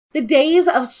The days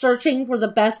of searching for the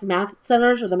best math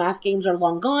centers or the math games are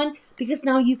long gone because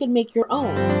now you can make your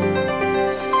own.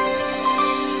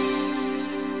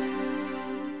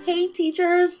 Hey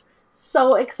teachers,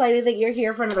 so excited that you're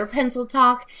here for another pencil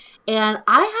talk, and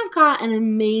I have got an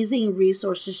amazing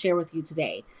resource to share with you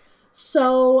today.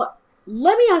 So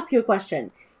let me ask you a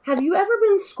question. Have you ever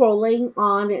been scrolling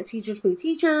on Teachers Pay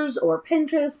Teachers or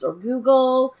Pinterest or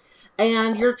Google,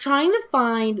 and you're trying to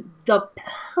find the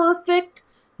perfect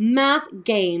math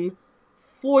game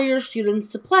for your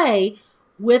students to play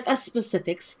with a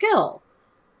specific skill,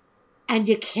 and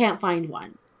you can't find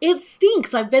one? It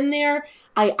stinks. I've been there.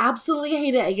 I absolutely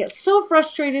hate it. I get so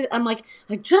frustrated. I'm like,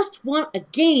 I just want a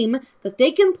game that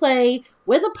they can play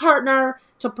with a partner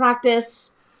to practice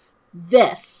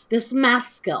this math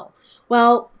skill.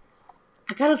 Well,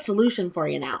 I got a solution for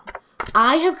you now.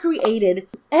 I have created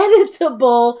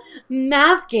editable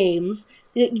math games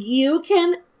that you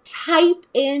can type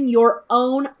in your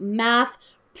own math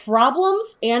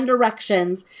problems and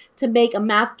directions to make a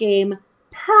math game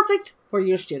perfect for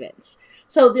your students.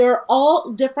 So they're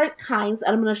all different kinds,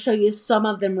 and I'm going to show you some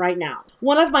of them right now.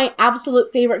 One of my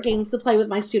absolute favorite games to play with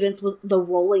my students was the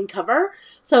rolling cover.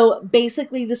 So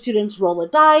basically the students roll a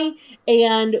die,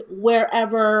 and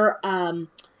wherever,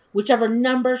 whichever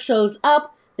number shows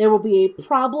up, there will be a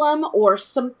problem or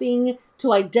something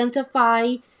to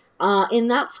identify in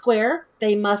that square.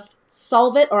 They must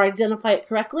solve it or identify it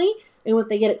correctly, and when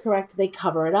they get it correct, they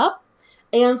cover it up,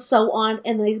 and so on.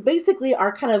 And they basically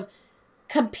are kind of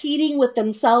competing with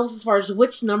themselves as far as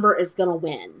which number is going to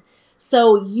win.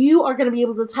 So you are going to be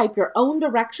able to type your own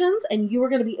directions, and you are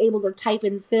going to be able to type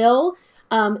and fill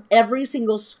every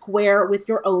single square with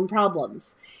your own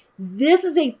problems. This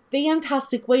is a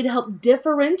fantastic way to help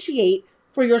differentiate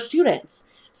for your students.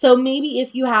 So maybe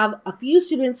if you have a few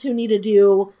students who need to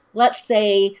do, let's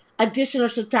say, addition or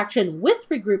subtraction with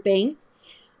regrouping,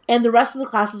 and the rest of the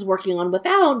class is working on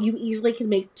without, you easily can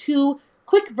make two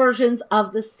quick versions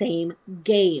of the same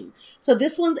game. So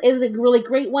this one is a really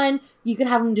great one. You can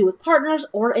have them do with partners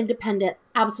or independent.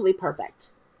 Absolutely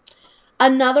perfect.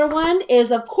 Another one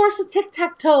is, of course, a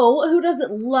tic-tac-toe. Who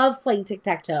doesn't love playing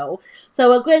tic-tac-toe?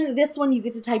 So again, this one you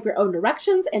get to type your own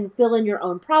directions and fill in your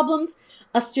own problems.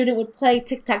 A student would play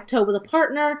tic-tac-toe with a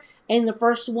partner, and the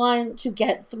first one to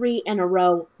get 3 in a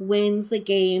row wins the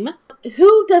game.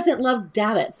 Who doesn't love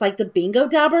dabbits? Like the bingo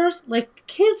dabbers? Like,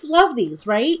 kids love these,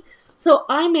 right? So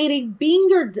I made a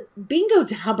bingo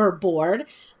dabber board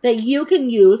that you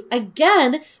can use,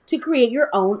 again, to create your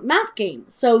own math game.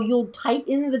 So you'll type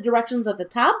in the directions at the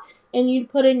top, and you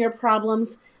put in your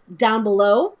problems down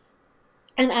below.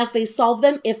 And as they solve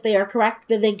them, if they are correct,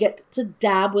 then they get to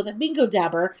dab with a bingo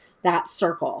dabber that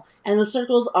circle. And the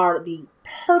circles are the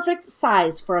perfect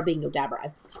size for a bingo dabber.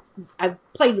 I've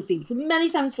played with these many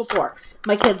times before.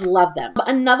 My kids love them.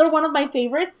 Another one of my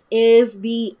favorites is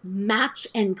the match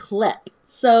and clip.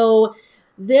 So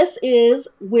this is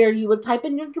where you would type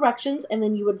in your directions, and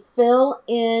then you would fill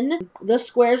in the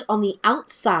squares on the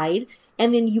outside,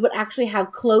 and then you would actually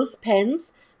have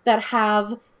clothespins that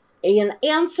have an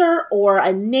answer or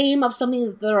a name of something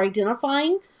that they're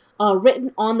identifying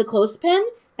written on the clothespin.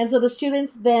 And so the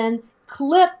students then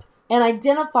clip and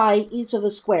identify each of the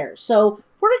squares. So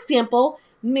for example,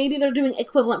 maybe they're doing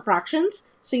equivalent fractions.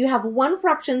 So you have one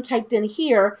fraction typed in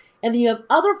here, and then you have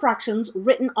other fractions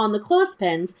written on the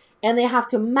clothespins, and they have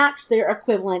to match their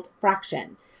equivalent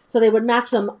fraction. So they would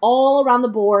match them all around the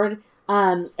board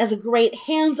as a great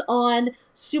hands-on,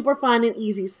 super fun and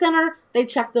easy center. They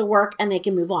check their work and they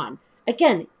can move on.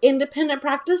 Again, independent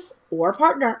practice or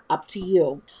partner, up to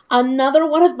you. Another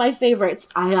one of my favorites,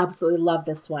 I absolutely love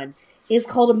this one, is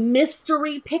called a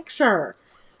mystery picture.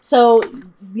 So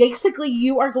basically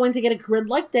you are going to get a grid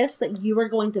like this that you are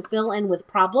going to fill in with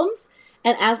problems.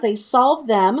 And as they solve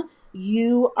them,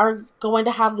 you are going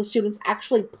to have the students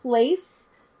actually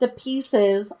place the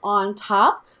pieces on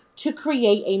top to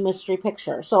create a mystery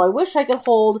picture. So I wish I could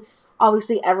hold,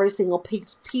 obviously, every single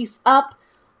piece up.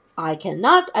 I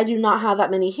cannot. I do not have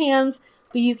that many hands,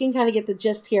 but you can kind of get the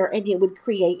gist here, and it would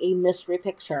create a mystery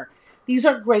picture. These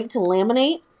are great to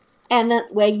laminate, and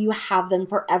that way you have them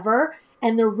forever,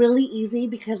 and they're really easy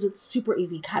because it's super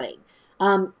easy cutting.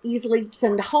 Easily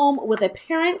send home with a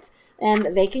parent,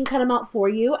 and they can cut them out for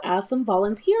you as some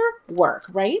volunteer work,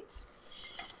 right?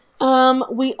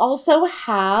 We also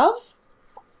have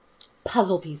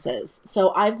puzzle pieces.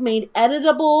 So I've made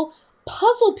editable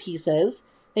puzzle pieces.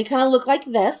 They kind of look like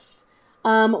this,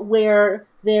 where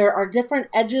there are different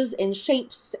edges and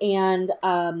shapes and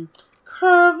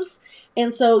curves.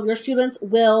 And so your students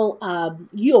will,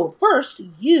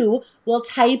 you will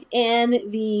type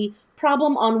in the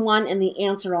problem on one and the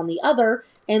answer on the other.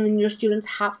 and then your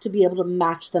students have to be able to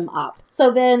match them up.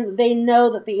 So then they know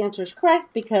that the answer is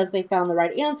correct because they found the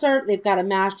right answer, they've got a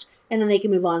match, and then they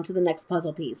can move on to the next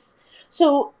puzzle piece.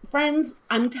 So friends,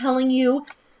 I'm telling you,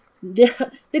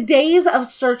 the days of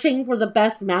searching for the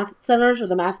best math centers or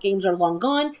the math games are long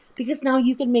gone, because now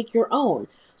you can make your own.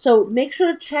 So make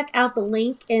sure to check out the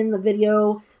link in the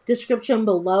video description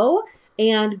below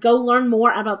and go learn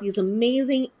more about these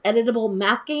amazing editable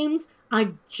math games.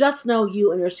 I just know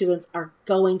you and your students are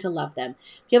going to love them.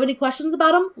 If you have any questions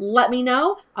about them, let me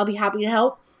know. I'll be happy to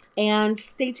help. And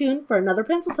stay tuned for another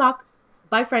pencil talk.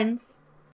 Bye, friends.